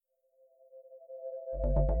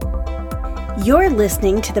You're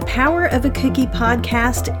listening to the Power of a Cookie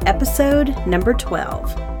podcast, episode number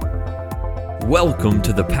 12. Welcome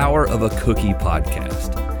to the Power of a Cookie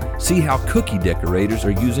podcast. See how cookie decorators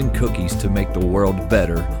are using cookies to make the world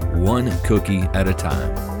better, one cookie at a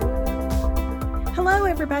time. Hello,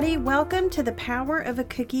 everybody. Welcome to the Power of a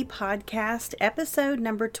Cookie podcast, episode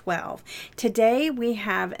number 12. Today, we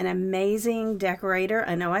have an amazing decorator.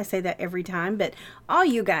 I know I say that every time, but all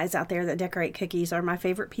you guys out there that decorate cookies are my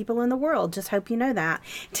favorite people in the world. Just hope you know that.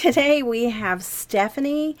 Today, we have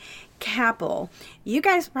Stephanie Kappel. You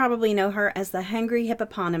guys probably know her as the Hungry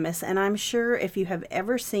Hippopotamus, and I'm sure if you have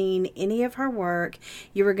ever seen any of her work,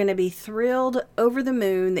 you are going to be thrilled over the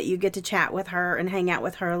moon that you get to chat with her and hang out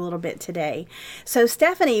with her a little bit today. So,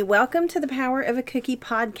 Stephanie, welcome to the Power of a Cookie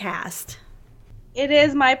podcast. It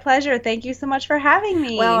is my pleasure. Thank you so much for having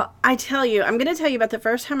me. Well, I'm going to tell you about the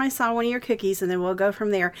first time I saw one of your cookies, and then we'll go from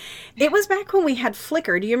there. It was back when we had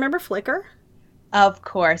Flickr. Do you remember Flickr? Of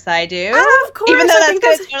course I do. Of course. Even though that's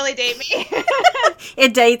going to totally date me.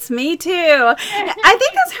 It dates me too. I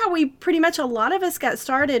think that's how we pretty much, a lot of us got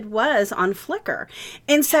started, was on Flickr.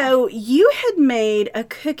 And so you had made a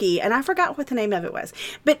cookie, and I forgot what the name of it was,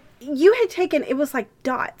 but you had taken, it was like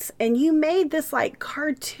dots, and you made this like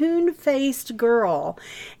cartoon-faced girl,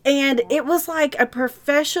 and it was like a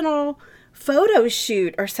professional photo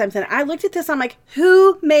shoot or something. I looked at this, I'm like,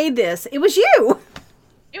 who made this? It was you.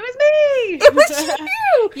 It was me. It was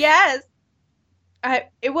you. Yes.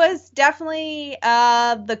 It was definitely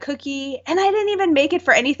the cookie, and I didn't even make it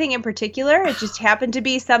for anything in particular. It just happened to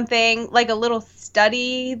be something like a little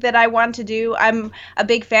study that I want to do. I'm a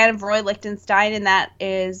big fan of Roy Lichtenstein, and that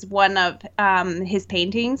is one of his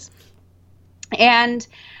paintings. And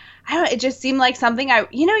I don't know, it just seemed like something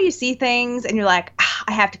you see things and you're like,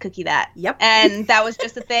 I have to cookie that. Yep. And that was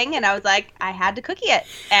just a thing. And I was like, I had to cookie it.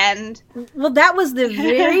 And well, that was the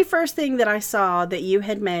very first thing that I saw that you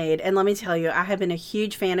had made. And let me tell you, I have been a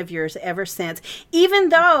huge fan of yours ever since, even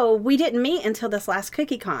though we didn't meet until this last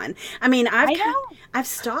CookieCon. I mean, I've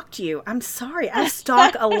stalked you. I'm sorry. I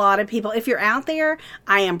stalk a lot of people. If you're out there,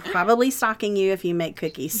 I am probably stalking you if you make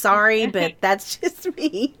cookies. Sorry, but that's just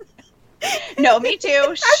me. No, me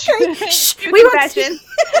too. Okay. Shh. We confession.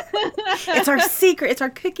 It's our secret. It's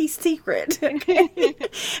our cookie secret. Okay.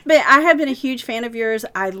 But I have been a huge fan of yours.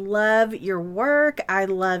 I love your work. I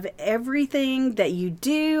love everything that you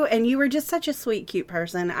do. And you were just such a sweet, cute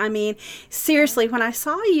person. I mean, seriously, when I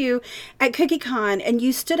saw you at CookieCon and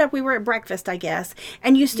you stood up, we were at breakfast, I guess,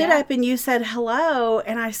 and you stood up and you said hello,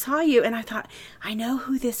 and I saw you and I thought, I know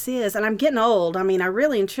who this is. And I'm getting old. I mean, I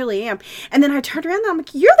really and truly am. And then I turned around and I'm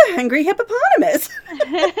like, you're the Hungry Hippopotamus.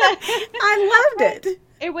 I loved it.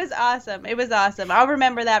 It was awesome. It was awesome. I'll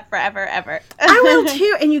remember that forever, ever. I will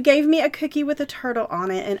too. And you gave me a cookie with a turtle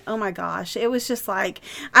on it. And oh my gosh, it was just like,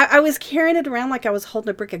 I was carrying it around like I was holding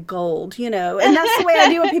a brick of gold, And that's the way I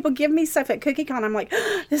do when people give me stuff at CookieCon. I'm like,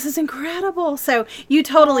 oh, this is incredible. So you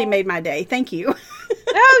totally made my day. Thank you.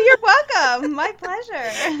 Oh, you're welcome. My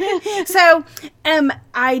pleasure. So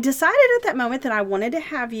I decided at that moment that I wanted to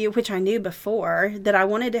have you, which I knew before, that I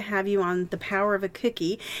wanted to have you on the Power of a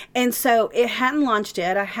Cookie. And so it hadn't launched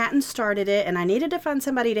yet. I hadn't started it, and I needed to find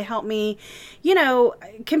somebody to help me.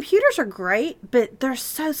 Computers are great, but they're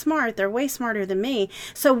so smart. They're way smarter than me.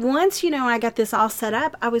 So once, I got this all set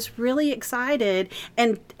up, I was really excited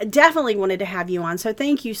and definitely wanted to have you on. So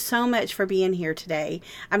thank you so much for being here today.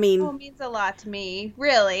 I mean, it means a lot to me,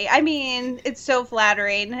 really. I mean, it's so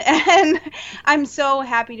flattering, and I'm so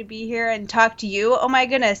happy to be here and talk to you. Oh my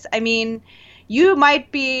goodness. I mean, you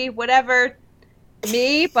might be whatever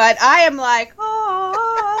me, but I am like,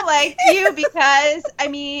 like you, because I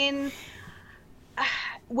mean,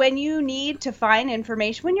 when you need to find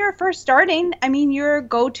information, when you're first starting, I mean, you're a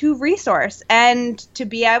go-to resource, and to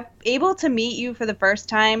be able to meet you for the first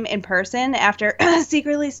time in person after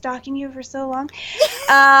secretly stalking you for so long,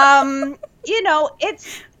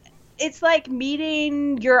 it's like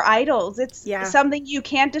meeting your idols. It's something you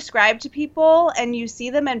can't describe to people, and you see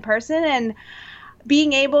them in person, and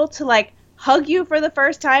being able to like hug you for the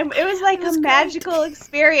first time, it was like a magical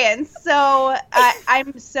experience. So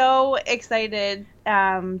I'm so excited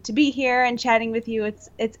to be here and chatting with you. It's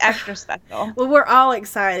extra special. Well, we're all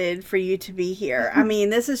excited for you to be here. I mean,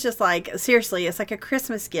 this is just like, seriously, it's like a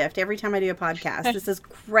Christmas gift every time I do a podcast. This is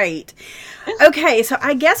great. Okay, so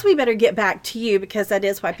I guess we better get back to you, because that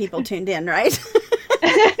is why people tuned in, right?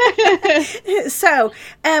 So,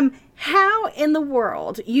 how in the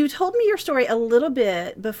world, you told me your story a little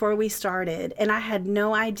bit before we started, and I had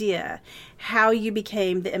no idea how you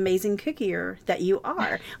became the amazing cookier that you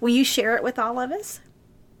are. Will you share it with all of us?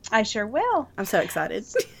 I sure will. I'm so excited.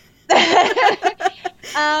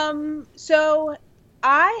 So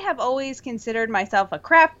I have always considered myself a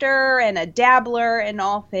crafter and a dabbler in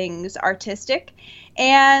all things artistic,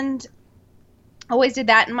 and always did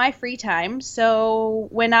that in my free time. So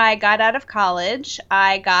when I got out of college,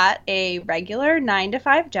 I got a regular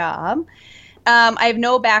 9-to-5 job. I have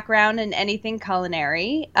no background in anything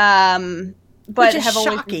culinary, but which is have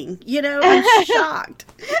shocking. I'm shocked.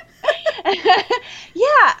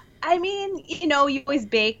 Yeah, I mean, you always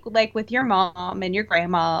bake like with your mom and your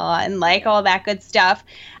grandma and like all that good stuff.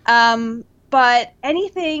 But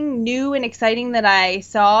anything new and exciting that I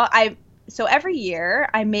saw, so every year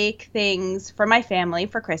I make things for my family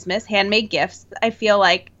for Christmas, handmade gifts. I feel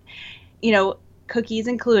like, cookies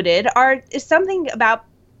included is something about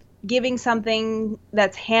giving something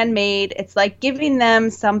that's handmade. It's like giving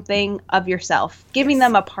them something of yourself, giving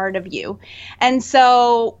them a part of you. And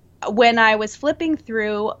so when I was flipping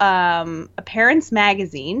through a parents'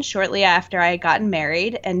 magazine shortly after I had gotten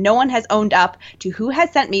married, and no one has owned up to who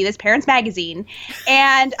has sent me this parents' magazine,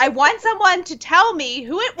 and I want someone to tell me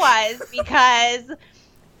who it was because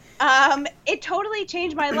it totally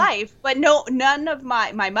changed my life. But none of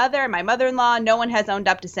my mother and my mother-in-law, no one has owned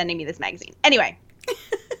up to sending me this magazine. Anyway.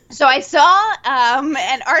 So I saw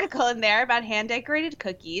an article in there about hand-decorated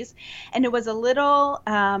cookies, and it was a little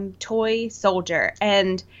toy soldier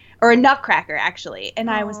or a nutcracker, actually. And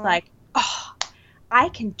I was like, oh, I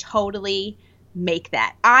can totally make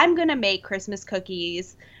that. I'm going to make Christmas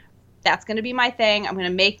cookies. That's going to be my thing. I'm going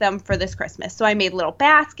to make them for this Christmas. So I made little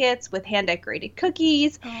baskets with hand-decorated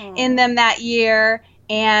cookies in them that year.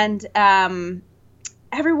 And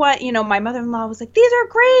everyone, my mother-in-law was like, these are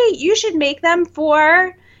great. You should make them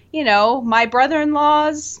for, my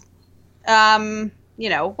brother-in-law's,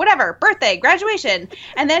 whatever, birthday, graduation.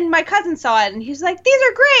 And then my cousin saw it and he was like, these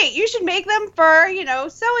are great. You should make them for,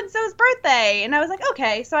 so-and-so's birthday. And I was like,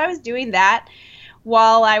 okay. So I was doing that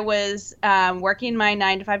while I was working my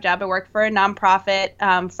 9-to-5 job. I worked for a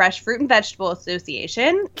nonprofit, Fresh Fruit and Vegetable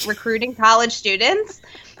Association, recruiting college students,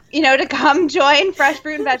 to come join Fresh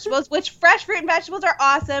Fruit and Vegetables, which Fresh Fruit and Vegetables are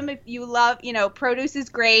awesome. If you love, produce is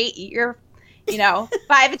great. Eat your, 5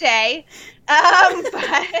 a day.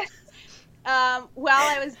 While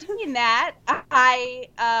I was doing that, I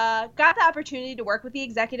got the opportunity to work with the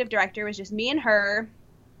executive director. It was just me and her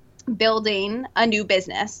building a new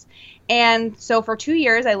business. And so for 2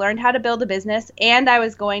 years, I learned how to build a business, and I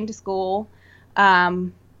was going to school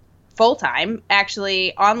full-time,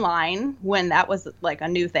 actually online, when that was like a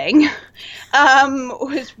new thing,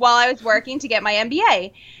 was while I was working to get my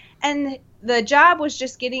MBA. And the job was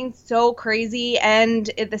just getting so crazy, and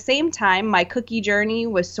at the same time, my cookie journey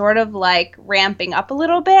was sort of like ramping up a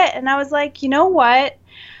little bit, and I was like, you know what?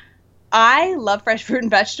 I love fresh fruit and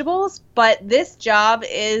vegetables, but this job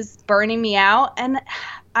is burning me out, and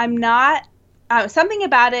I'm not something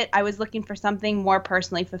about it. I was looking for something more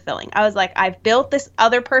personally fulfilling. I was like, I've built this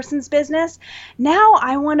other person's business. Now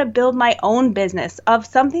I want to build my own business of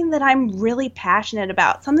something that I'm really passionate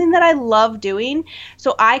about, something that I love doing,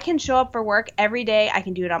 so I can show up for work every day. I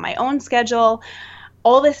can do it on my own schedule.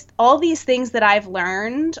 All these things that I've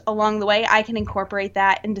learned along the way, I can incorporate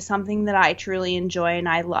that into something that I truly enjoy and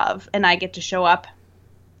I love, and I get to show up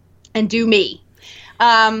and do me.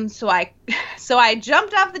 So I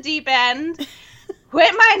jumped off the deep end,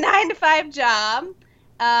 quit my 9-to-5 job,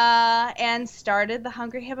 and started the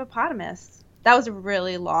Hungry Hippopotamus. That was a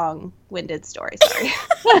really long-winded story. Sorry.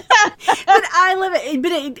 But I love it.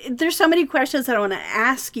 But there's so many questions that I want to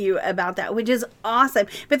ask you about that, which is awesome.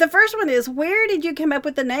 But the first one is, where did you come up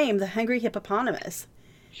with the name, the Hungry Hippopotamus?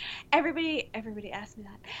 Everybody asks me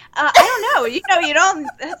that. I don't know.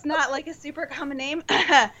 That's not like a super common name.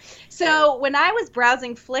 So when I was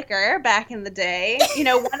browsing Flickr back in the day,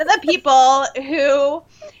 one of the people who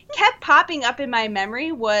kept popping up in my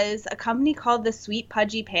memory was a company called the Sweet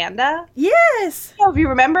Pudgy Panda. Yes. Oh, if you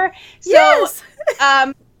remember. Yes.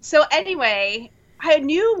 So anyway, I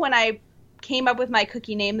knew when I came up with my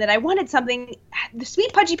cookie name that I wanted something, the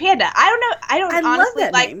Sweet Pudgy Panda. I don't honestly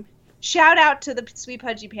love that name. Shout out to the Sweet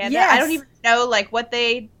Pudgy Panda. Yes. I don't even know what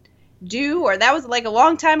they do, or that was like a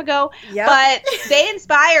long time ago. Yep. But they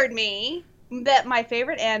inspired me. That my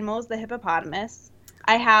favorite animal is the hippopotamus.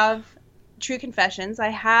 I have true confessions. I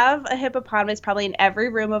have a hippopotamus probably in every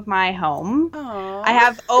room of my home. Aww. I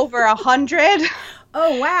have over 100.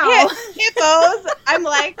 Oh wow. Hippos. I'm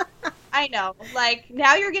like, I know. Like,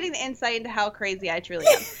 now you're getting the insight into how crazy I truly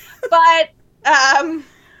am. But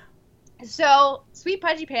so, Sweet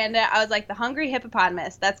Pudgy Panda, I was like, the Hungry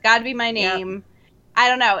Hippopotamus. That's got to be my name. Yep. I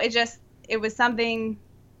don't know. It was something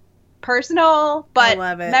personal, but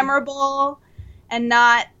memorable, and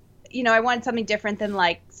not I wanted something different than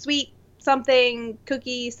like sweet something,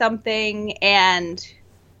 cookie something, and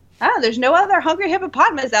there's no other hungry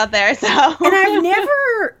hippopotamus out there. So, and I've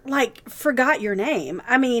never like forgot your name.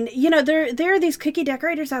 I mean, there are these cookie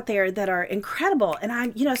decorators out there that are incredible, and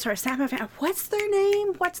I, start snapping my fingers. What's their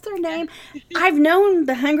name? What's their name? I've known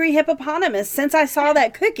the hungry hippopotamus since I saw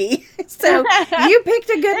that cookie. So you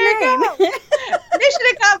picked a good name. Mission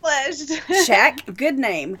accomplished. Check. Good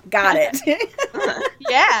name. Got it.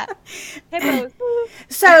 Yeah. Hippos.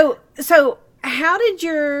 So how did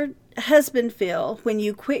your husband feel when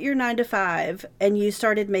you quit your 9 to 5 and you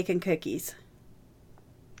started making cookies?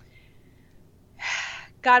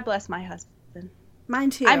 God bless my husband.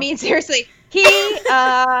 Mine too. I mean, seriously,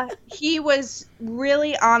 he was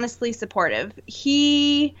really honestly supportive.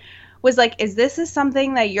 He was like, is this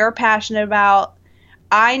something that you're passionate about?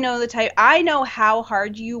 I know how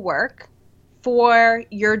hard you work for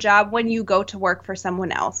your job when you go to work for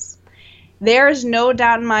someone else. There's no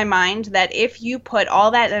doubt in my mind that if you put all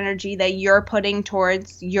that energy that you're putting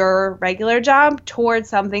towards your regular job towards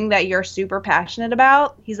something that you're super passionate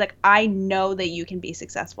about, he's like, I know that you can be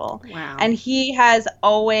successful. Wow. And he has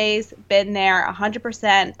always been there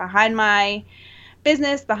 100% behind my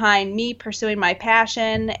business, behind me pursuing my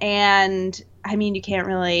passion. And I mean, you can't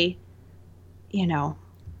really,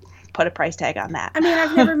 put a price tag on that. I mean,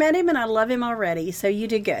 I've never met him and I love him already, so you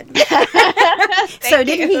did good. So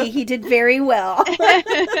did he. He did very well.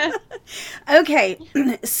 Okay,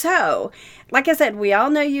 so like I said, we all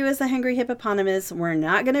know you as the Hungry Hippopotamus. We're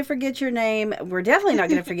not going to forget your name. We're definitely not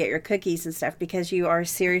going to forget your cookies and stuff because you are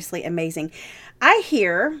seriously amazing. I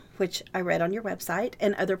hear, which I read on your website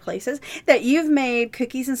and other places, that you've made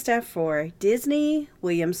cookies and stuff for Disney,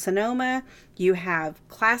 Williams-Sonoma. You have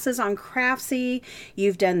classes on Craftsy.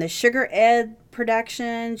 You've done the Sugar Ed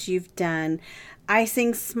productions. You've done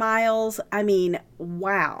Icing Smiles. I mean,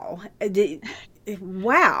 wow.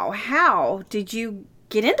 Wow. How did you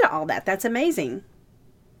get into all that? That's amazing.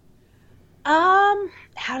 How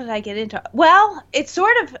did I get into it? Well, it's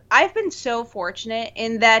sort of, I've been so fortunate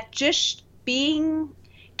in that just being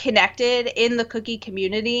connected in the cookie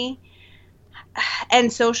community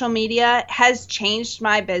and social media has changed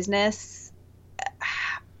my business.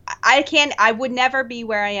 I would never be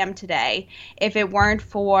where I am today if it weren't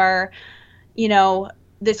for,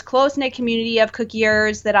 this close-knit community of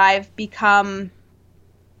cookiers that I've become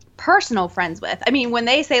personal friends with. I mean, when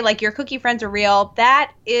they say like your cookie friends are real,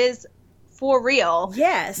 that is for real.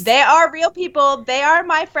 Yes. They are real people. They are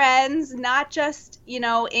my friends, not just,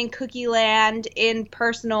 in cookie land, in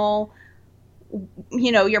personal,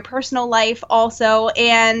 your personal life also.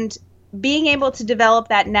 And being able to develop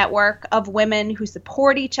that network of women who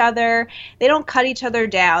support each other. They don't cut each other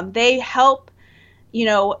down. They help,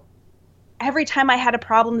 every time I had a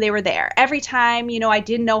problem, they were there. Every time, I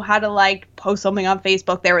didn't know how to like post something on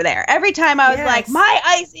Facebook, they were there. Every time I was like, my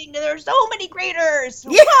icing, there's so many graders.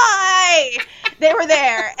 Why? They were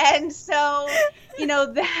there. And so,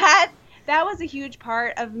 that was a huge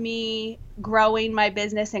part of me growing my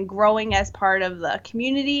business and growing as part of the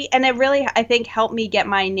community. And it really, I think, helped me get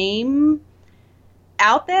my name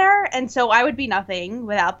out there. And so I would be nothing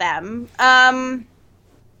without them.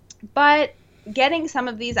 But getting some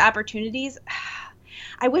of these opportunities,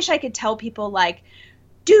 I wish I could tell people like,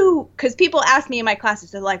 because people ask me in my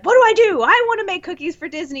classes, they're like, what do I do? I want to make cookies for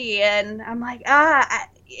Disney. And I'm like, I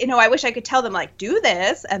wish I could tell them like, do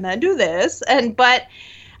this and then do this. But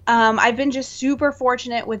I've been just super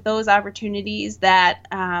fortunate with those opportunities that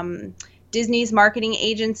Disney's marketing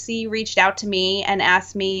agency reached out to me and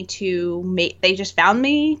asked me to they just found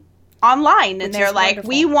me online. And they're like,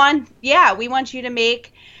 we want you to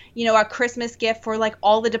make a Christmas gift for like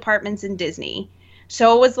all the departments in Disney.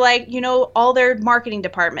 So it was like, all their marketing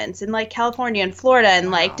departments in like California and Florida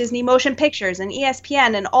and like Disney Motion Pictures and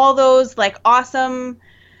ESPN and all those like awesome,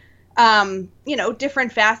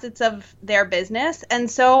 different facets of their business. And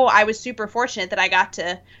so I was super fortunate that I got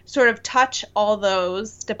to sort of touch all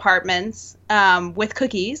those departments with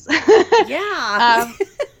cookies. Yeah.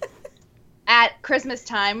 At Christmas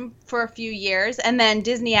time for a few years. And then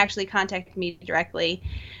Disney actually contacted me directly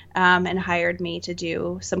and hired me to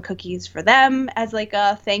do some cookies for them as like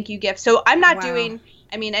a thank you gift. So I'm not doing,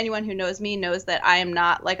 anyone who knows me knows that I am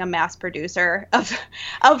not like a mass producer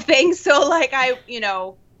of things. So like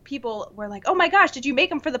people were like, oh my gosh, did you make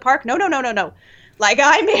them for the park? No. Like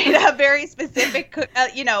I made a very specific,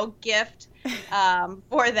 gift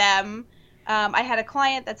for them. I had a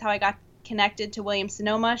client, that's how I got connected to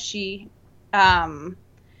Williams-Sonoma. She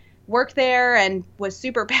worked there and was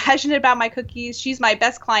super passionate about my cookies. She's my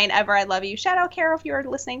best client ever. I love you. Shout out, Carol, if you're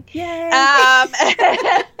listening. Yay.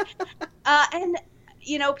 And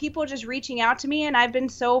people just reaching out to me, and I've been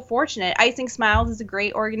so fortunate. Icing Smiles is a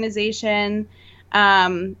great organization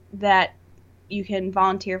that you can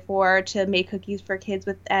volunteer for to make cookies for kids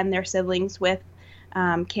and their siblings with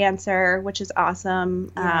cancer, which is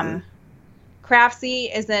awesome. Yeah. Craftsy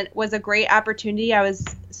was a great opportunity. I was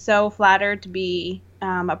so flattered to be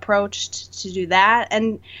approached to do that,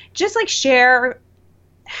 and just like share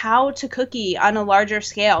how to cookie on a larger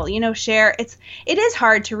scale. It is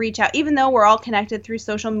hard to reach out, even though we're all connected through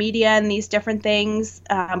social media and these different things,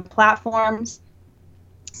 platforms.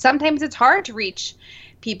 Sometimes it's hard to reach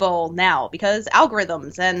people now because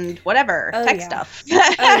algorithms and whatever tech stuff.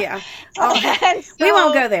 Oh yeah. We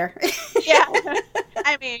won't go there. Yeah.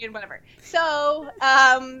 I mean, whatever. So,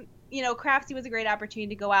 Craftsy was a great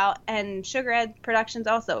opportunity to go out, and Sugarhead Productions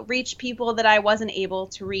also reach people that I wasn't able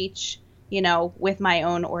to reach, with my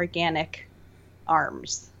own organic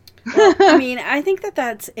arms. Well, I mean, I think that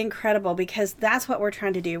that's incredible, because that's what we're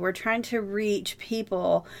trying to do. We're trying to reach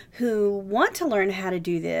people who want to learn how to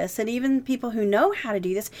do this, and even people who know how to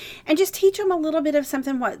do this, and just teach them a little bit of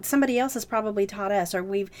something what somebody else has probably taught us, or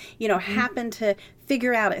we've, happened to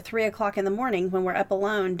figure out at 3:00 in the morning when we're up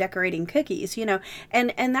alone decorating cookies,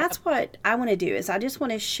 and that's what I want to do, is I just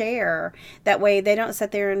want to share. That way they don't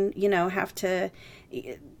sit there and, have to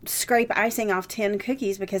scrape icing off 10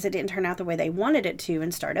 cookies because it didn't turn out the way they wanted it to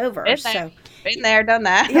and start over. Been there, done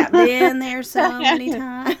that. Yeah, been there so many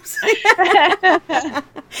times.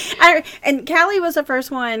 And Callie was the first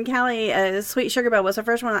one. Callie, Sweet Sugar Belle, was the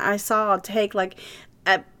first one I saw take like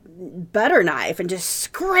a butter knife and just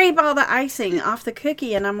scrape all the icing off the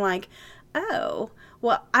cookie. And I'm like, oh,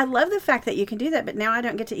 well, I love the fact that you can do that, but now I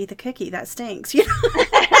don't get to eat the cookie. That stinks,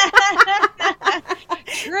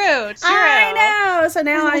 True. I know. So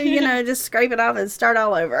now I, just scrape it off and start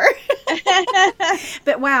all over.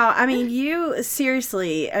 But wow, I mean, you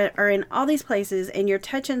seriously are in all these places, and you're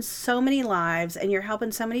touching so many lives, and you're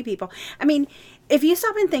helping so many people. I mean, if you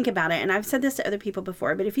stop and think about it, and I've said this to other people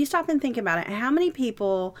before, but if you stop and think about it, how many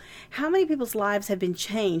people's lives have been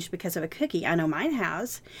changed because of a cookie? I know mine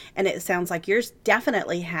has, and it sounds like yours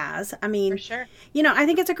definitely has. I mean, for sure. I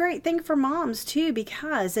think it's a great thing for moms too,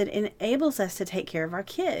 because it enables us to take care of our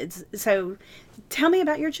kids. So tell me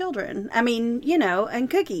about your children. I mean, and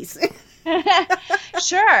cookies.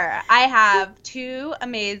 Sure. I have 2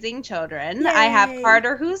 amazing children. Yay. I have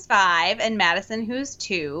Carter, who's 5, and Madison, who's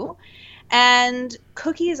 2. And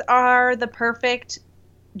cookies are the perfect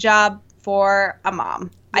job for a mom,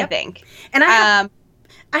 I think. And I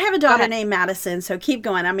have a daughter named Madison, so keep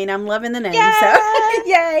going. I mean, I'm loving the name, so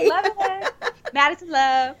yay. Love it. Madison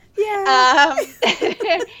love. Yeah.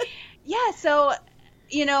 Yeah, so,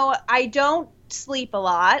 I don't sleep a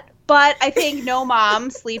lot, but I think no mom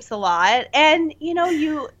sleeps a lot. And,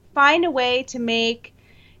 you find a way to make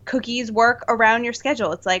cookies work around your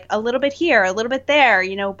schedule. It's like a little bit here, a little bit there,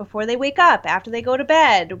 before they wake up, after they go to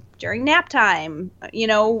bed, during nap time.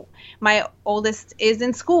 My oldest is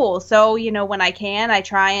in school, so, when I can, I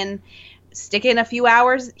try and stick in a few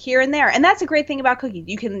hours here and there. And that's a great thing about cookies.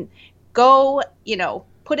 You can go,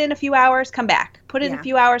 put in a few hours, come back. Put in a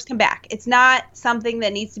few hours, come back. It's not something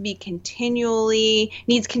that needs to be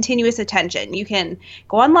needs continuous attention. You can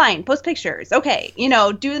go online, post pictures. Okay,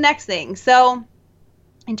 do the next thing. So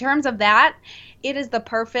in terms of that, it is the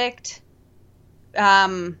perfect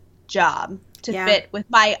job to fit with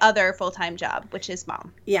my other full-time job, which is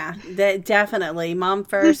mom. Yeah, definitely. Mom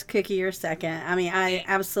first, cookie or second. I mean, I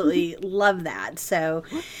absolutely love that. So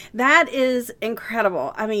that is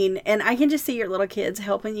incredible. I mean, and I can just see your little kids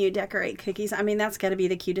helping you decorate cookies. I mean, that's got to be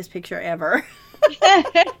the cutest picture ever.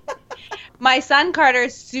 My son Carter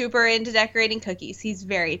is super into decorating cookies. He's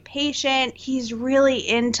very patient. He's really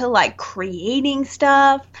into like creating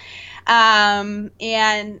stuff.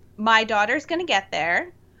 And my daughter's going to get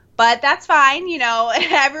there. But that's fine,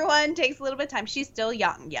 everyone takes a little bit of time. She's still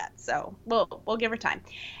young yet, so we'll give her time.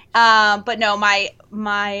 But no,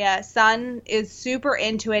 my son is super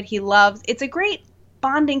into it. He loves it's a great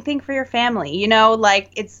bonding thing for your family.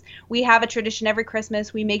 We have a tradition every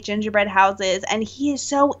Christmas. We make gingerbread houses, and he is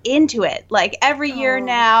so into it. Like every year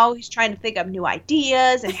now, he's trying to think of new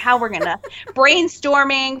ideas and how we're going to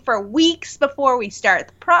brainstorming for weeks before we start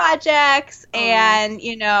the projects. And,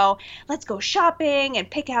 let's go shopping and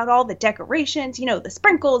pick out all the decorations, the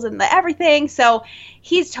sprinkles and the everything. So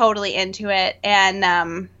he's totally into it.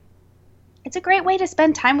 And, it's a great way to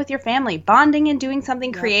spend time with your family, bonding and doing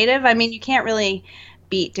something creative. I mean, you can't really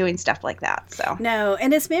beat doing stuff like that. So no,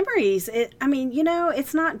 and it's memories.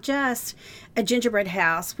 It's not just a gingerbread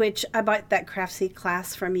house, which I bought that Craftsy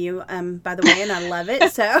class from you, by the way, and I love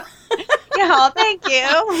it. So Yeah, thank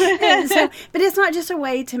you. But it's not just a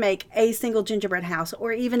way to make a single gingerbread house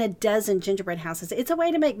or even a dozen gingerbread houses. It's a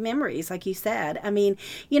way to make memories, like you said. I mean,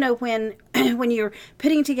 when when you're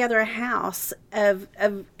putting together a house of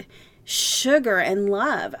sugar and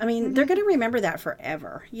love, I mean, they're going to remember that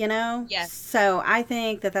forever, Yes. So I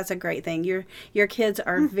think that that's a great thing. Your kids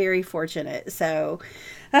are very fortunate. So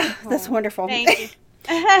that's wonderful. Thank you.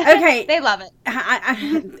 Okay. They love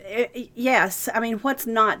it. Yes. I mean, what's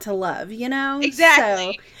not to love,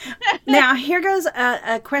 Exactly. So, now, here goes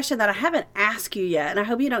a question that I haven't asked you yet, and I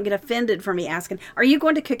hope you don't get offended for me asking. Are you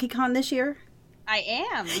going to CookieCon this year? I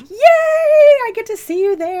am. Yay! I get to see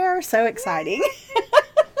you there. So exciting.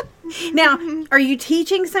 Now, are you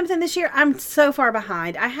teaching something this year? I'm so far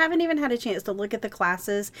behind. I haven't even had a chance to look at the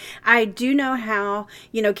classes. I do know how,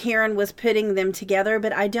 Karen was putting them together,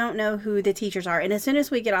 but I don't know who the teachers are. And as soon as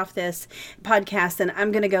we get off this podcast, then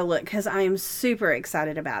I'm going to go look because I am super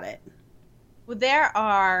excited about it. Well, there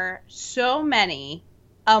are so many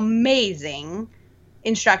amazing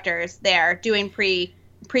instructors there doing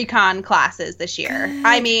pre-con classes this year. Good.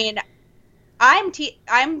 I mean, I'm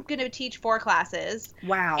going to teach 4 classes.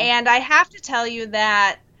 Wow. And I have to tell you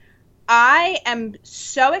that I am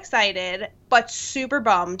so excited, but super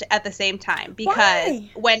bummed at the same time. Because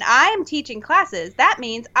Why? when I'm teaching classes, that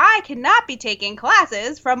means I cannot be taking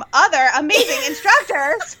classes from other amazing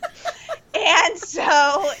instructors. And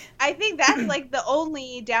so I think that's like the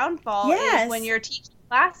only downfall Yes. is when you're teaching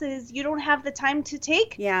classes, you don't have the time to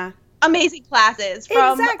take amazing classes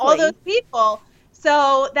from all those people.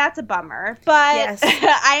 So that's a bummer, but Yes.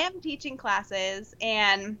 I am teaching classes,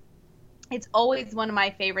 and it's always one of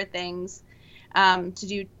my favorite things to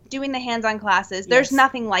do, doing the hands-on classes. There's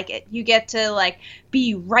nothing like it. You get to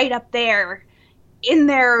be right up there in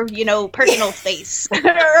their, personal space,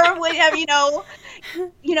 or whatever,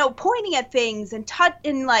 pointing at things and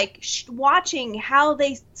watching how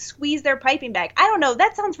they squeeze their piping bag. I don't know.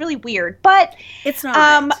 That sounds really weird, but it's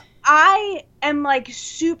not. I am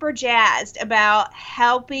super jazzed about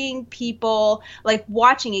helping people,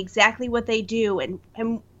 watching exactly what they do, and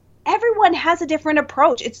everyone has a different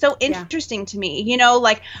approach. It's so interesting to me,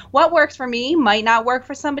 what works for me might not work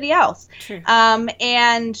for somebody else. True.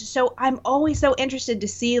 And so I'm always so interested to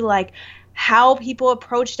see how people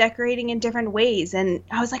approach decorating in different ways. And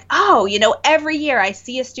I was like, every year I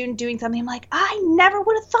see a student doing something, I'm like, I never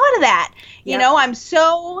would have thought of that. I'm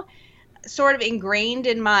so sort of ingrained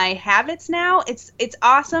in my habits now. It's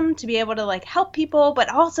awesome to be able to help people, but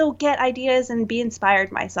also get ideas and be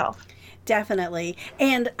inspired myself. Definitely.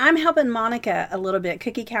 And I'm helping Monica a little bit,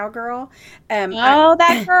 Cookie Cowgirl.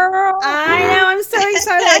 That girl. I know. I'm so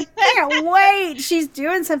excited. I can't wait. She's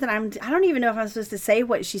doing something. I don't even know if I'm supposed to say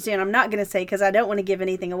what she's doing. I'm not going to say because I don't want to give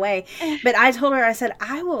anything away. But I told her, I said,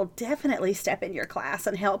 I will definitely step in your class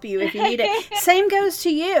and help you if you need it. Same goes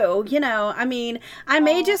to you. I mean, I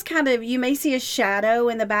may just you may see a shadow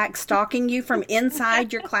in the back stalking you from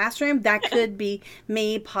inside your classroom. That could be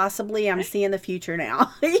me, possibly. I'm seeing the future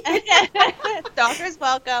now. Stalkers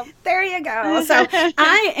welcome. There you go. So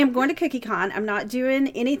I am going to CookieCon. I'm not doing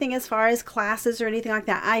anything as far as classes or anything like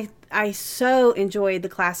that. I so enjoyed the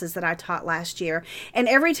classes that I taught last year. And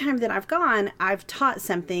every time that I've gone, I've taught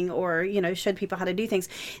something or, showed people how to do things.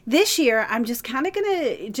 This year, I'm just kind of going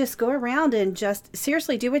to just go around and just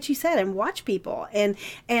seriously do what you said and watch people and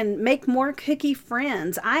make more cookie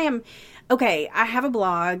friends. Okay, I have a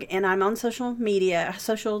blog and I'm on social media,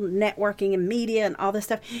 social networking and media and all this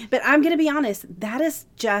stuff. But I'm going to be honest,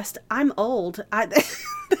 I'm old.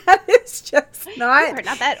 That is just not. You're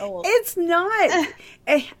not that old. It's not.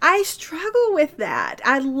 I struggle with that.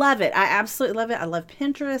 I love it. I absolutely love it. I love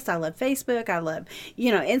Pinterest. I love Facebook. I love,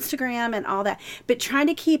 Instagram and all that. But trying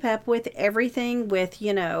to keep up with everything with,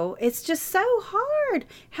 it's just so hard.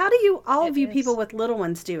 How do all of you people with little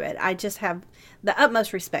ones do it? I just have the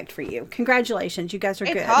utmost respect for you. Congratulations. You guys are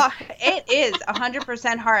good. It is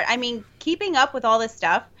 100% hard. I mean, keeping up with all this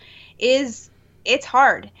stuff it's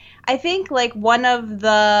hard. I think one of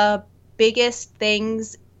the biggest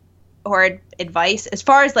things or advice as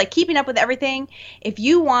far as keeping up with everything, if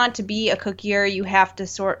you want to be a cookier, you have to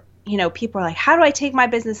people are like, how do I take my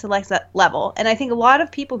business to the next level? And I think a lot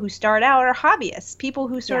of people who start out are hobbyists, people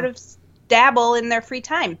who sort of dabble in their free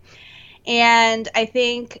time. And I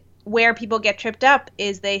think where people get tripped up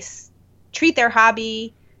is they treat their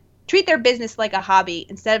business like a hobby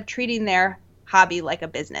instead of treating their hobby like a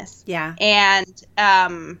business. Yeah. And,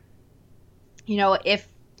 if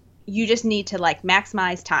you just need to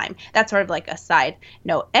maximize time, that's sort of a side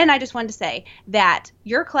note. And I just wanted to say that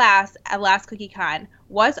your class at last CookieCon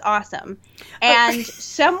was awesome. And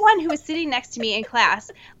someone who was sitting next to me in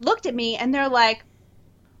class looked at me and they're like,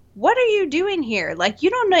 what are you doing here? Like, you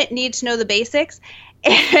don't need to know the basics.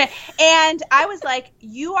 And I was like,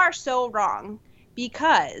 you are so wrong,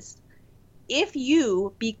 because if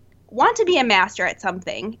you want to be a master at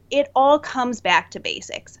something, it all comes back to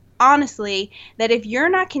basics. Honestly, that if you're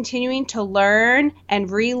not continuing to learn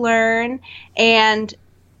and relearn and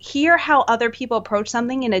hear how other people approach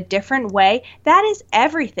something in a different way, that is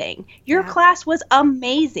everything. Your class was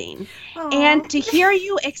amazing. Aww. And to hear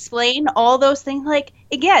you explain all those things, like,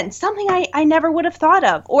 again, something I never would have thought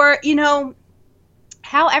of, or,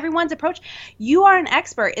 how everyone's approach. You are an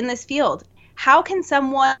expert in this field. How can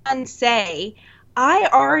someone say, I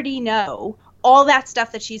already know all that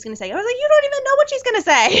stuff that she's going to say? I was like, you don't even know what she's going to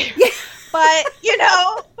say. But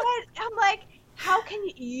I'm like, how can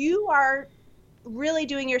you are really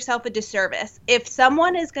doing yourself a disservice if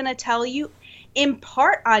someone is going to tell you,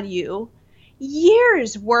 impart on you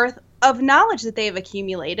years worth of knowledge that they've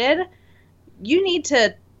accumulated. You need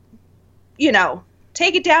to,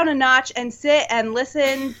 take it down a notch and sit and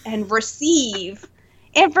listen and receive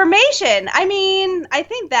information. I mean, I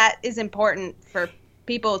think that is important for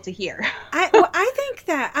people to hear. I think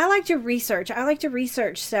that I like to research. I like to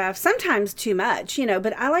research stuff, sometimes too much,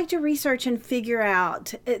 but I like to research and figure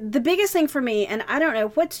out the biggest thing for me. And I don't know,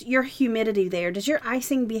 what's your humidity there? Does your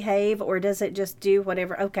icing behave, or does it just do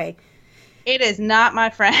whatever? Okay. It is not my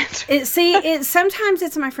friend. Sometimes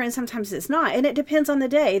it's my friend, sometimes it's not. And it depends on the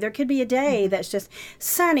day. There could be a day that's just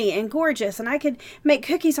sunny and gorgeous, and I could make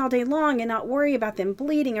cookies all day long and not worry about them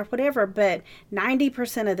bleeding or whatever. But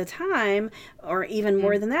 90% of the time, or even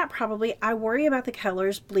more than that probably, I worry about the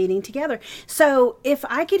colors bleeding together. So if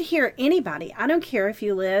I could hear anybody, I don't care if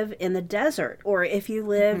you live in the desert or if you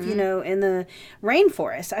live, in the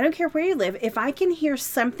rainforest. I don't care where you live. If I can hear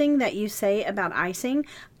something that you say about icing,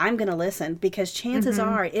 I'm going to listen, because chances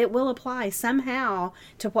are it will apply somehow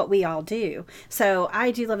to what we all do. I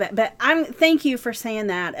do love it. But thank you for saying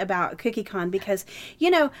that about CookieCon, because,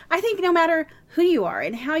 I think no matter who you are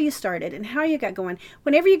and how you started and how you got going,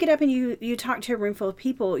 whenever you get up and you talk to a room full of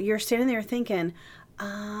people, you're standing there thinking,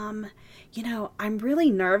 I'm really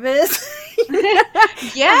nervous.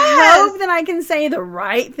 Yes. I hope that I can say the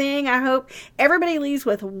right thing. I hope everybody leaves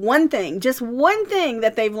with one thing, just one thing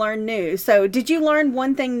that they've learned new. So did you learn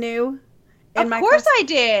one thing new in my class? Of course I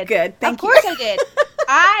did. Good. Thank you. Of course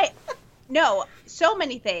I did. No, so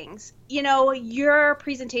many things. Your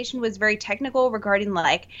presentation was very technical regarding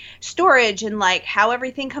like storage and like how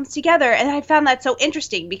everything comes together. And I found that so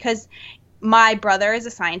interesting, because my brother is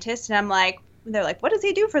a scientist, and I'm like, they're like, what does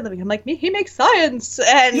he do for a living? I'm like, he makes science.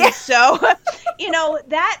 And so,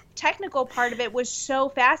 that technical part of it was so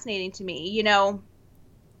fascinating to me.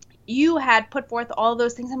 You had put forth all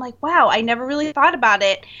those things. I'm like, wow, I never really thought about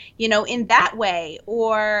it, in that way.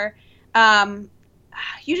 Or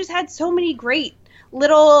you just had so many great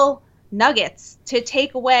little nuggets to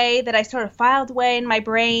take away that I sort of filed away in my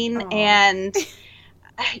brain. Aww. And,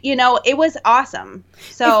 it was awesome.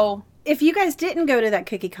 So... If you guys didn't go to that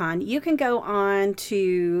CookieCon, you can go on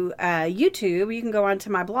to YouTube. You can go on to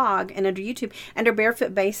my blog, and under YouTube, under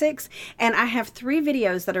Barefoot Basics. And I have 3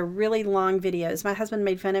 videos that are really long videos. My husband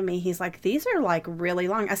made fun of me. He's like, these are like really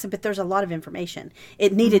long. I said, but there's a lot of information.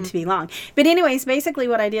 It needed to be long. But anyways, basically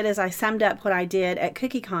what I did is I summed up what I did at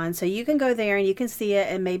CookieCon. So you can go there and you can see it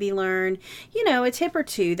and maybe learn, a tip or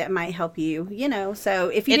two that might help you, So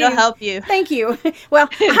if you It'll help you. Thank you. Well,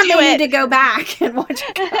 I may need to go back and watch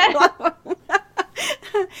it.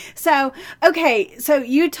 So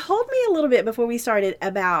you told me a little bit before we started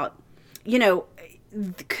about,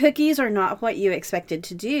 cookies are not what you expected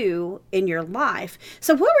to do in your life.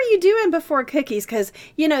 So what were you doing before cookies? Because,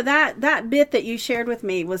 that bit that you shared with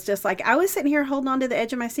me was just like, I was sitting here holding on to the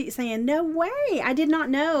edge of my seat saying, no way. I did not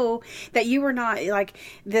know that you were not like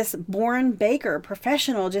this born baker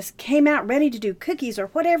professional, just came out ready to do cookies or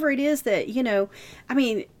whatever it is that, I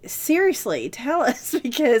mean, seriously, tell us,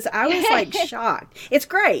 because I was like shocked. It's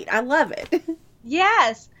great. I love it.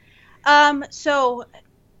 Yes. So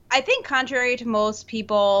I think contrary to most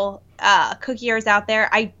people, cookiers out there,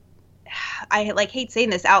 I like hate saying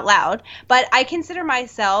this out loud, but I consider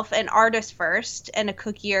myself an artist first and a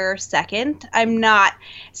cookier second. I'm not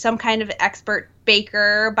some kind of expert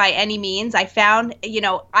baker by any means. I found,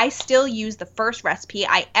 I still use the first recipe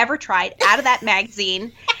I ever tried out of that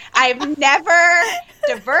magazine. I've never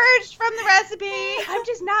diverged from the recipe. I'm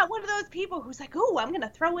just not one of those people who's like, oh, I'm going to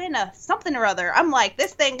throw in a something or other. I'm like,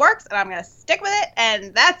 this thing works and I'm going to stick with it,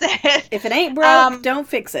 and that's it. If it ain't broke, don't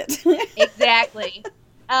fix it. Exactly.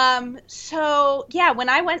 So yeah, when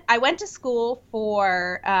I went to school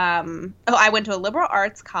for, I went to a liberal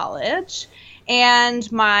arts college,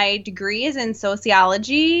 and my degree is in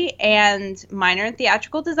sociology and minor in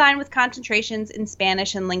theatrical design with concentrations in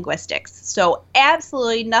Spanish and linguistics. So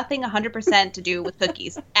absolutely nothing 100% to do with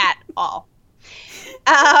cookies at all.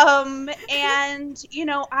 And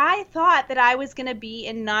I thought that I was going to be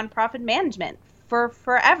in nonprofit management for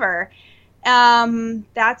forever.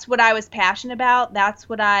 That's what I was passionate about. That's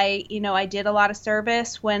what I did a lot of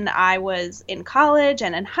service when I was in college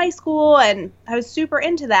and in high school, and I was super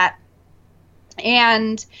into that.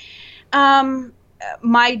 And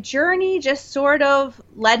my journey just sort of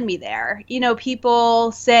led me there.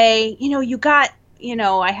 People say, I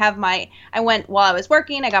went while I was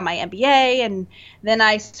working, I got my MBA, and then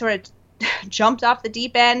I sort of jumped off the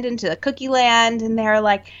deep end into the cookie land, and they're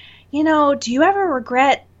like, do you ever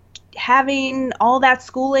regret having all that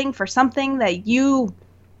schooling for something that you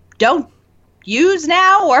don't use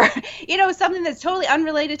now, or something that's totally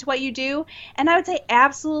unrelated to what you do? And I would say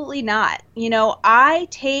absolutely not. I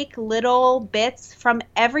take little bits from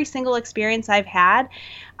every single experience I've had.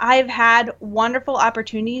 I've had wonderful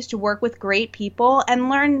opportunities to work with great people and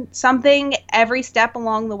learn something every step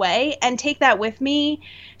along the way, and take that with me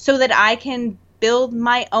so that I can build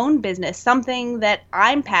my own business, something that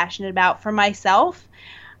I'm passionate about for myself.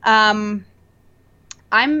 I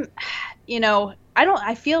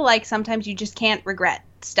feel like sometimes you just can't regret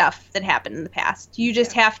stuff that happened in the past. You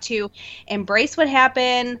just have to embrace what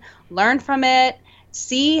happened, learn from it,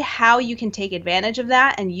 see how you can take advantage of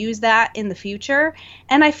that and use that in the future.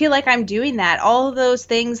 And I feel like I'm doing that. All of those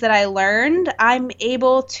things that I learned, I'm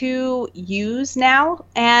able to use now.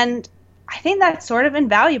 And I think that's sort of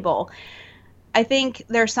invaluable. I think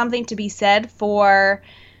there's something to be said for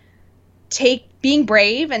being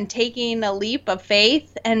brave and taking a leap of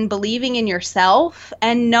faith and believing in yourself,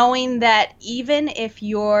 and knowing that even if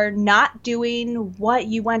you're not doing what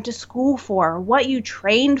you went to school for, what you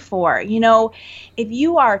trained for, if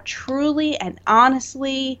you are truly and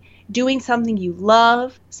honestly doing something you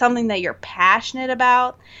love, something that you're passionate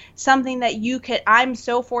about, something that I'm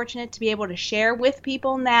so fortunate to be able to share with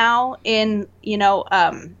people now in,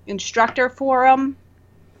 instructor forum.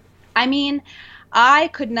 I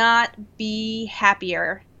could not be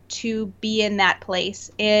happier to be in that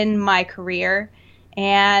place in my career,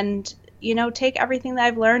 and, take everything that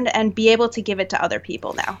I've learned and be able to give it to other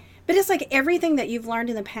people now. But it's like everything that you've learned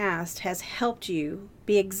in the past has helped you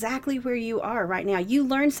be exactly where you are right now. You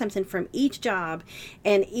learned something from each job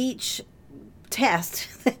and each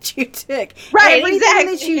test that you took. Right, everything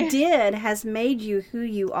exactly. that you did has made you who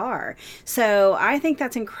you are. So I think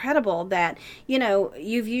that's incredible that,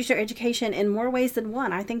 you've used your education in more ways than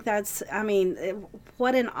one. I think that's,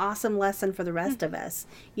 what an awesome lesson for the rest of us,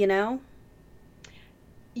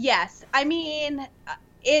 Yes.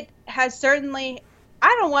 It has certainly,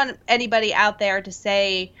 I don't want anybody out there to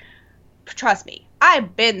say, trust me,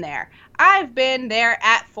 I've been there. I've been there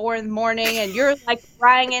at 4 a.m. and you're like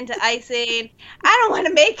crying into icing. I don't want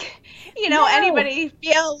to make, anybody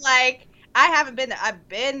feel like I haven't been there. I've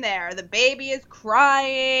been there. The baby is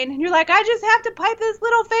crying. And you're like, I just have to pipe this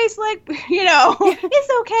little face like,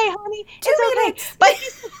 it's okay, honey. It's okay. But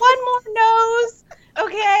just one more nose.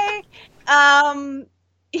 Okay.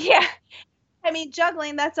 Yeah.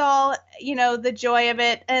 Juggling, that's all, the joy of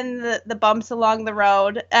it and the bumps along the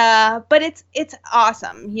road. But it's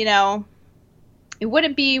awesome, It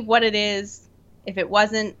wouldn't be what it is if it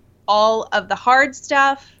wasn't all of the hard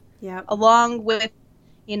stuff, along with,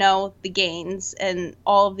 the gains and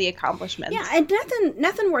all of the accomplishments. Yeah, and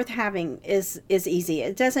nothing worth having is easy.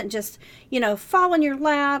 It doesn't just, fall in your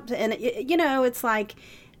lap. And, it's like,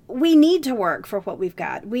 we need to work for what we've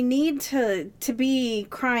got. We need to be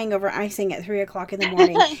crying over icing at 3 o'clock in the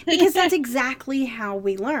morning because that's exactly how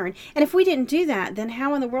we learn. And if we didn't do that, then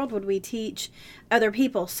how in the world would we teach other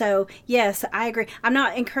people? So yes, I agree. I'm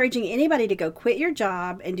not encouraging anybody to go quit your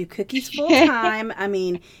job and do cookies full time.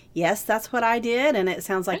 Yes, that's what I did. And it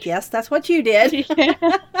sounds like, yes, that's what you did.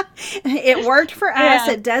 It worked for us.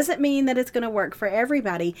 It doesn't mean that it's going to work for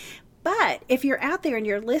everybody. But if you're out there and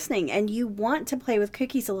you're listening and you want to play with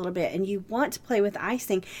cookies a little bit and you want to play with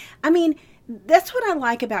icing, that's what I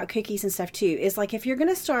like about cookies and stuff too, is like if you're going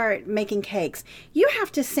to start making cakes, you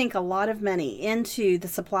have to sink a lot of money into the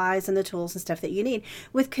supplies and the tools and stuff that you need.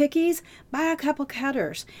 With cookies, buy a couple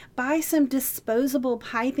cutters, buy some disposable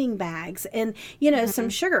piping bags and, some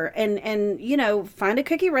sugar and, find a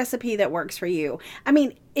cookie recipe that works for you.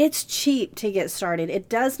 It's cheap to get started. It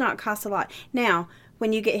does not cost a lot. Now,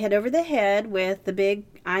 when you get hit over the head with the big,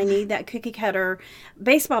 I need that cookie cutter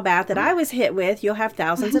baseball bat that I was hit with, you'll have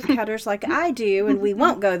thousands of cutters like I do, and we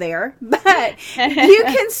won't go there. But you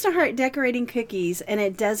can start decorating cookies, and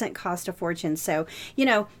it doesn't cost a fortune. So,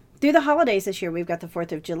 through the holidays this year, we've got the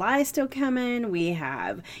 4th of July still coming. We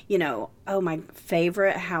have, my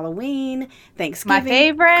favorite, Halloween, Thanksgiving, my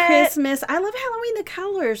favorite, Christmas. I love Halloween. The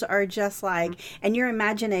colors are just and your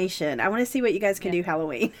imagination. I want to see what you guys can do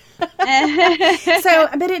Halloween. But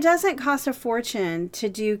it doesn't cost a fortune to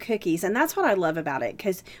do cookies. And that's what I love about it,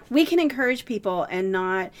 because we can encourage people and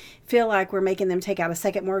not feel like we're making them take out a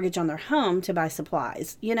second mortgage on their home to buy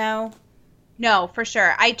supplies, No, for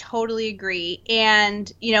sure. I totally agree.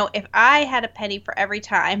 And, if I had a penny for every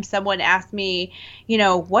time someone asked me,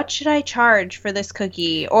 what should I charge for this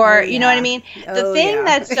cookie? Or, you know what I mean? The thing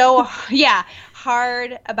that's so,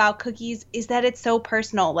 hard about cookies is that it's so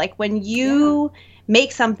personal. Like when you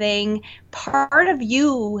make something, part of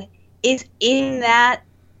you is in that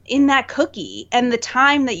cookie and the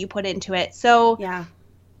time that you put into it. So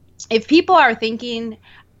if people are thinking,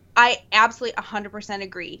 I absolutely 100%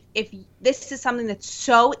 agree. If this is something that's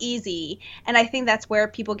so easy, and I think that's where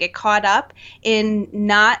people get caught up in,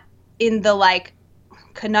 not in the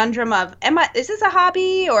conundrum of, is this a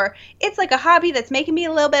hobby, or it's like a hobby that's making me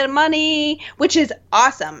a little bit of money, which is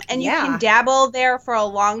awesome. And you can dabble there for a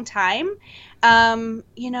long time.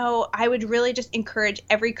 I would really just encourage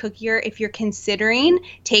every cookier, if you're considering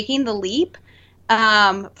taking the leap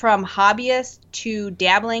from hobbyist to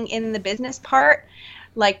dabbling in the business part,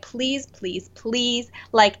 please, please, please,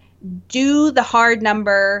 do the hard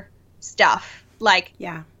number stuff.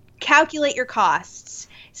 Calculate your costs.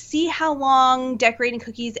 See how long decorating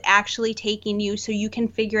cookies actually taking you, so you can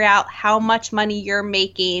figure out how much money you're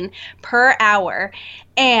making per hour.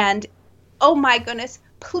 And, oh my goodness,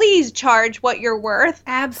 please charge what you're worth.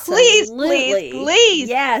 Absolutely. Please.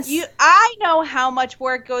 Yes. I know how much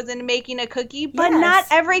work goes into making a cookie, but not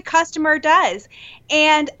every customer does.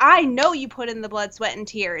 And I know you put in the blood, sweat, and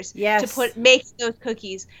tears to make those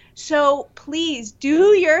cookies. So please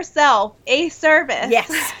do yourself a service.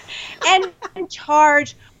 Yes. and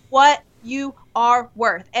charge what you are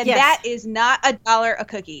worth. And that is not $1 a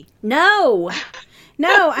cookie. No.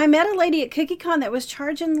 No, I met a lady at CookieCon that was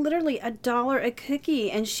charging literally $1 a cookie,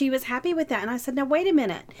 and she was happy with that. And I said, now, wait a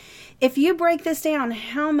minute. If you break this down,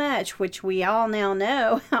 how much, which we all now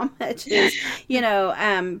know how much is,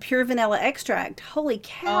 pure vanilla extract. Holy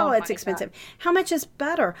cow, it's expensive. God. How much is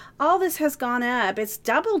butter? All this has gone up. It's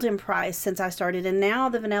doubled in price since I started, and now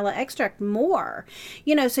the vanilla extract more.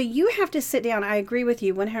 So you have to sit down. I agree with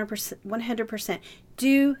you 100%.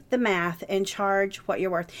 Do the math and charge what you're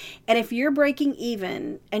worth. And if you're breaking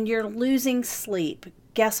even and you're losing sleep,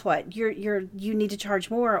 guess what? You need to charge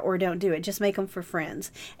more, or don't do it. Just make them for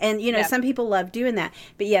friends. And some people love doing that.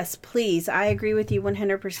 But yes, please, I agree with you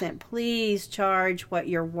 100%. Please charge what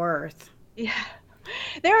you're worth. Yeah.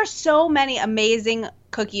 There are so many amazing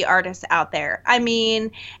cookie artists out there. I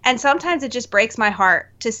mean, and sometimes it just breaks my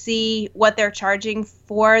heart to see what they're charging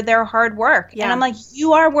for their hard work. Yeah. And I'm like,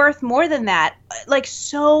 you are worth more than that.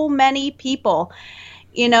 So many people,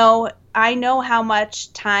 I know how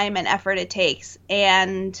much time and effort it takes,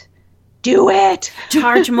 and do it.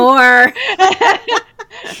 Charge more.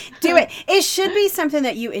 Do it. It should be something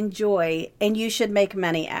that you enjoy, and you should make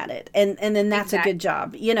money at it. And then that's a good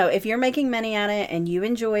job. If you're making money at it and you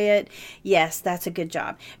enjoy it, yes, that's a good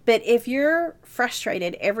job. But if you're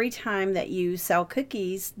frustrated every time that you sell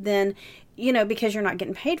cookies, then because you're not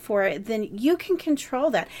getting paid for it, then you can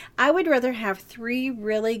control that. I would rather have 3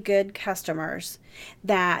 really good customers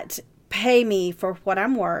that pay me for what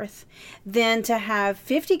I'm worth than to have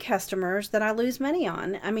 50 customers that I lose money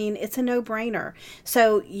on. I mean, it's a no-brainer.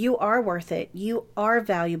 So you are worth it. You are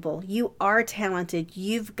valuable. You are talented.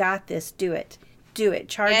 You've got this. Do it. Do it.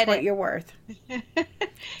 Charge what you're worth.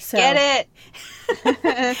 So. Get it.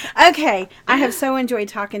 Okay. I have so enjoyed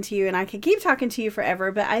talking to you, and I could keep talking to you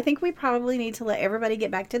forever, but I think we probably need to let everybody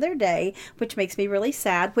get back to their day, which makes me really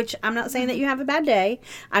sad, which I'm not saying that you have a bad day.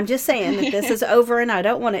 I'm just saying that this is over, and I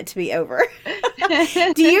don't want it to be over.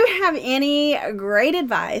 Do you have any great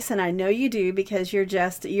advice? And I know you do, because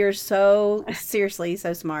you're so seriously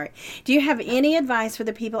so smart. Do you have any advice for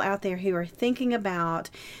the people out there who are thinking about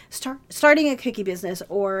starting a cookie business,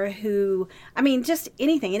 or who, just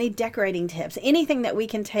anything, any decorating tips, anything that we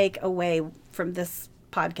can take away from this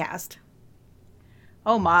podcast?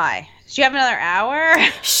 Oh my. Do you have another hour?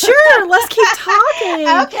 Sure. Let's keep talking.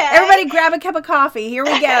 Okay. Everybody grab a cup of coffee. Here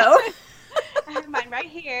we go. I have mine right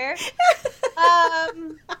here.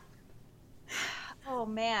 Oh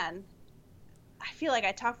man. I feel like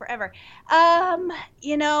I talk forever.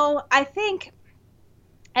 I think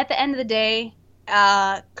at the end of the day,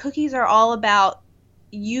 cookies are all about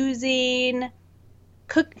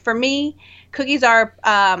for me, cookies are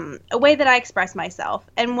a way that I express myself.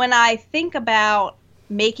 And when I think about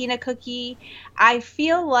making a cookie, I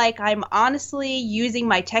feel like I'm honestly using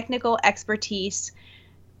my technical expertise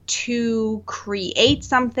to create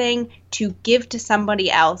something to give to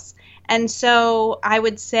somebody else. And so I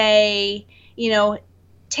would say,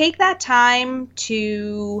 take that time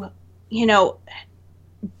to,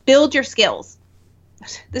 build your skills.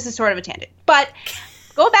 This is sort of a tangent, but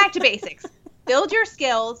go back to basics. Build your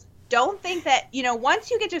skills. Don't think that,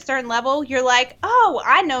 once you get to a certain level, you're like, oh,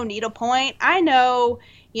 I know needlepoint. I know,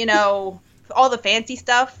 all the fancy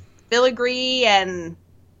stuff, filigree, and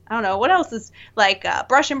I don't know, what else is like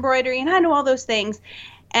brush embroidery, and I know all those things.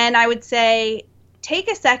 And I would say, take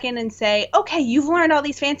a second and say, okay, you've learned all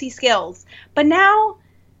these fancy skills, but now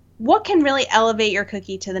what can really elevate your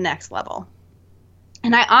cookie to the next level?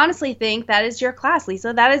 And I honestly think that is your class,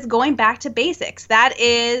 Lisa. That is going back to basics. That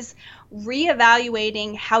is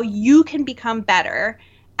reevaluating how you can become better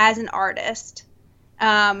as an artist,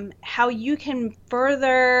 how you can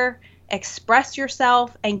further express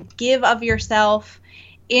yourself and give of yourself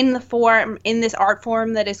in this art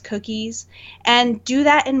form that is cookies, and do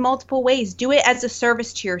that in multiple ways. Do it as a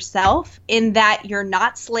service to yourself, in that you're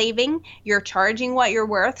not slaving, you're charging what you're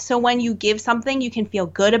worth. So when you give something, you can feel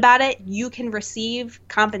good about it. You can receive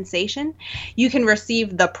compensation. You can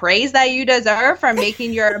receive the praise that you deserve for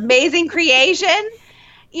making your amazing creation,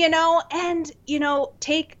 and,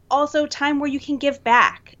 take also time where you can give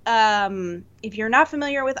back. If you're not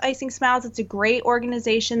familiar with Icing Smiles, it's a great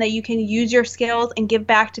organization that you can use your skills and give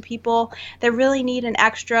back to people that really need an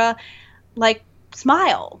extra,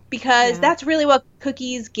 smile, because that's really what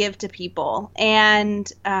cookies give to people.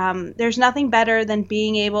 And there's nothing better than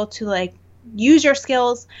being able to, use your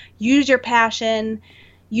skills, use your passion,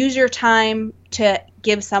 use your time to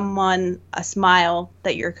give someone a smile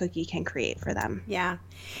that your cookie can create for them. Yeah.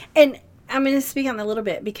 And I'm going to speak on that a little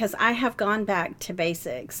bit, because I have gone back to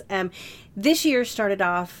basics. This year started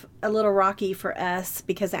off a little rocky for us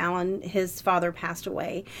because Alan, his father, passed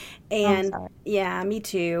away. And yeah, me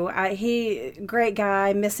too. Great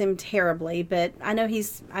guy, miss him terribly, but I know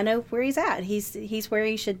where he's at. He's where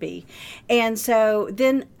he should be. And so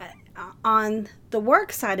then on the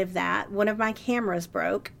work side of that, one of my cameras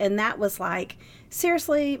broke, and that was like,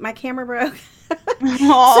 seriously, my camera broke.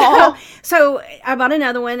 so I bought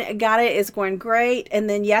another one, got it, it's going great. And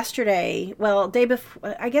then yesterday, day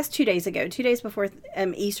before, I guess 2 days ago, 2 days before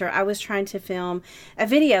Easter, I was trying to film a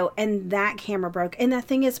video, and that camera broke, and that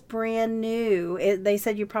thing is brand new. They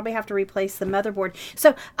said you probably have to replace the motherboard.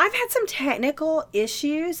 So I've had some technical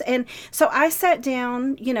issues, and so I sat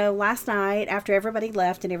down, last night after everybody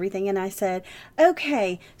left and everything, and I said,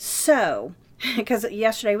 okay, so because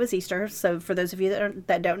yesterday was Easter, so for those of you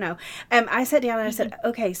that don't know, I sat down and I said,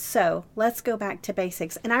 okay, so let's go back to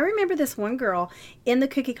basics. And I remember this one girl in the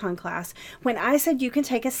CookieCon class, when I said you can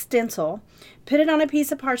take a stencil, put it on a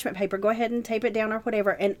piece of parchment paper, go ahead and tape it down or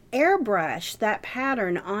whatever, and airbrush that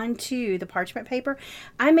pattern onto the parchment paper.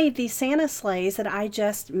 I made these Santa sleighs that I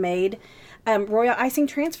just made royal icing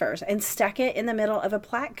transfers and stuck it in the middle of a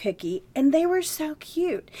plaque cookie, and they were so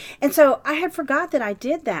cute. And so I had forgot that I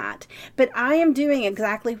did that, but I am doing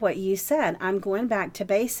exactly what you said. I'm going back to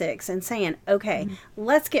basics and saying, okay,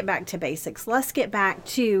 let's get back to basics. Let's get back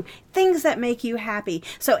to things that make you happy.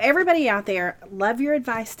 So everybody out there, love your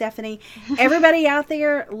advice, Stephanie. Everybody out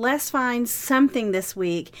there, let's find something this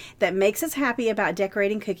week that makes us happy about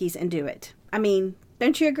decorating cookies and do it. I mean,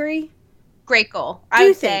 don't you agree? Great goal. I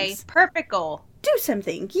would say perfect goal. Do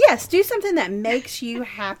something. Yes, do something that makes you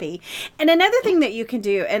happy. And another thing that you can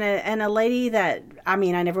do, and a lady that, I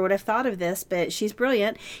never would have thought of this, but she's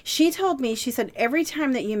brilliant. She told me, she said, every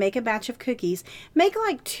time that you make a batch of cookies, make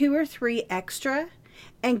 2 or 3 extra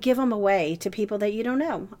and give them away to people that you don't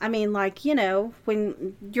know.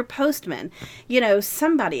 When your postman,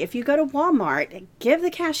 somebody, if you go to Walmart, give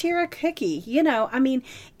the cashier a cookie,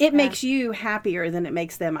 it makes you happier than it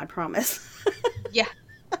makes them, I promise. Yeah.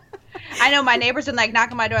 I know my neighbors would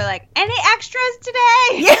knock on my door any extras today?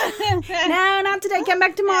 Yeah. No, not today. Come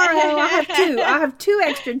back tomorrow. I have 2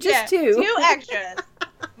 extra, just 2. 2 extras.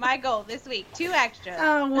 My goal this week, 2 extras.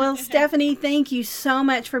 Oh, well, Stephanie, thank you so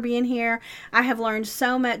much for being here. I have learned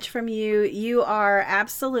so much from you. You are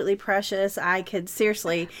absolutely precious. I could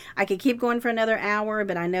keep going for another hour,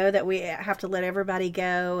 but I know that we have to let everybody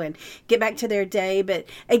go and get back to their day. But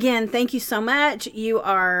again, thank you so much. You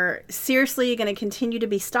are seriously going to continue to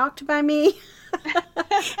be stalked by me.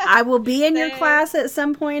 I will be in your class at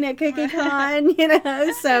some point at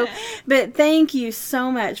CookieCon, so, but thank you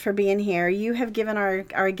so much for being here. You have given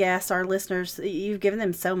our guests, our listeners, you've given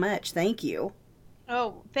them so much. Thank you.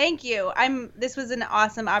 Oh, thank you. This was an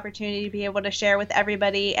awesome opportunity to be able to share with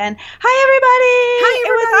everybody. And hi, everybody.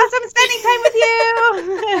 It was awesome spending time with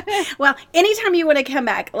you. Well, anytime you want to come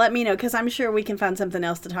back, let me know, because I'm sure we can find something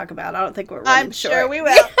else to talk about. I don't think we're running short. I'm sure we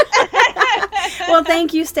will. Well,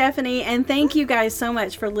 thank you, Stephanie, and thank you guys so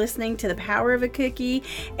much for listening to The Power of a Cookie.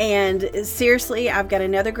 And seriously, I've got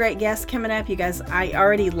another great guest coming up. You guys, I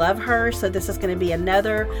already love her, so this is going to be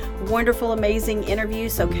another wonderful, amazing interview.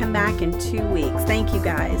 So come back in 2 weeks. Thank you,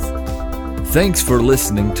 guys. Thanks for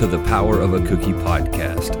listening to the Power of a Cookie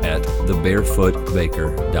podcast at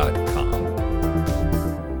thebarefootbaker.com.